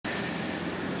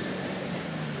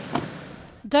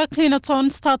The clean-a-thon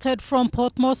started from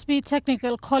Port Moresby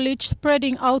Technical College,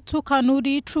 spreading out to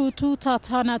Kanudi through to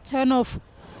Tatana Turnoff.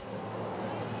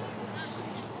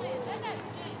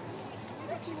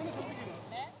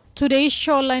 Today's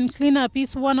shoreline cleanup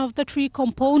is one of the 3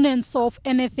 components of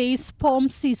NFA's POM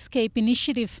Seascape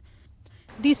initiative.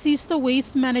 This is the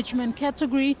waste management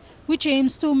category, which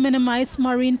aims to minimize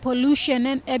marine pollution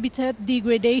and habitat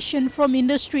degradation from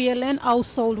industrial and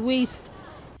household waste.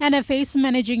 NFA's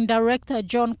Managing Director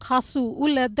John Kasu, who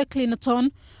led the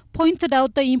clean-a-thon, pointed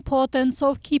out the importance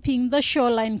of keeping the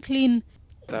shoreline clean.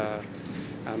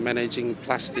 Managing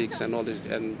plastics and all this,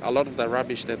 and a lot of the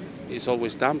rubbish that is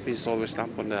always dumped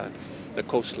on the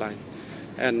coastline.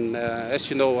 And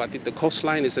as you know, I think the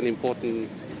coastline is an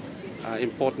important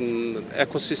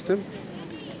ecosystem,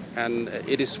 and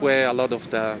it is where a lot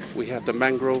of we have the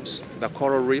mangroves, the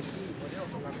coral reef,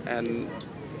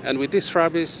 and with this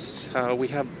rubbish we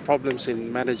have problems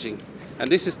in managing.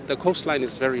 And the coastline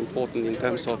is very important in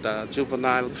terms of the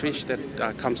juvenile fish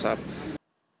that comes up.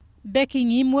 Backing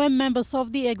him were members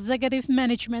of the executive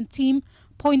management team,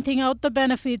 pointing out the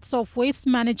benefits of waste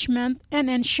management and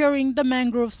ensuring the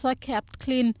mangroves are kept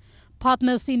clean.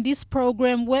 Partners in this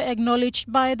program were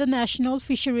acknowledged by the National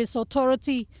Fisheries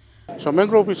Authority. So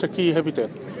mangrove is a key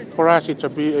habitat. For us, it's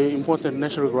an important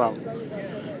natural ground.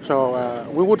 So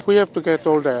we have to get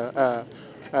all the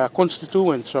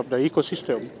constituents of the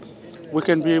ecosystem. We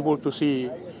can be able to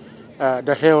see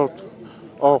the health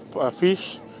of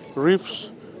fish,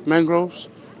 reefs, mangroves,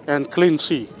 and clean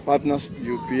sea. Partners,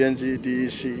 PNG,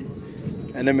 DEC,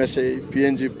 NMSA,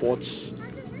 PNG ports,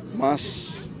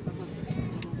 MAS,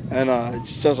 and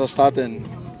it's just a start, and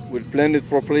we'll plan it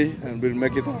properly and we'll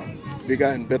make it a bigger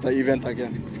and better event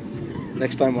again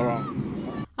next time around.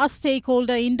 A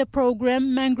stakeholder in the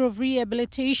program, Mangrove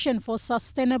Rehabilitation for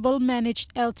Sustainable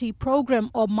Managed LT Program,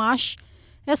 or MASH,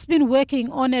 has been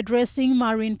working on addressing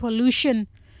marine pollution.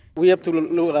 We have to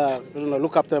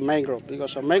look after mangrove,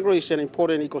 because a mangrove is an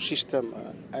important ecosystem.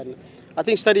 And I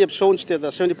think studies have shown that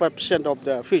 75% of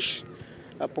the fish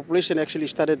population actually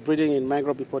started breeding in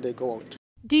mangrove before they go out.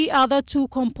 The other 2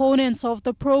 components of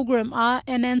the program are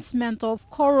enhancement of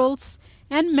corals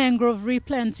and mangrove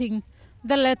replanting.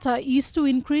 The latter is to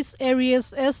increase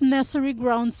areas as nursery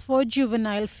grounds for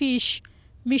juvenile fish.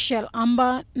 Michelle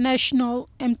Amba, National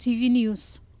MTV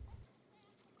News.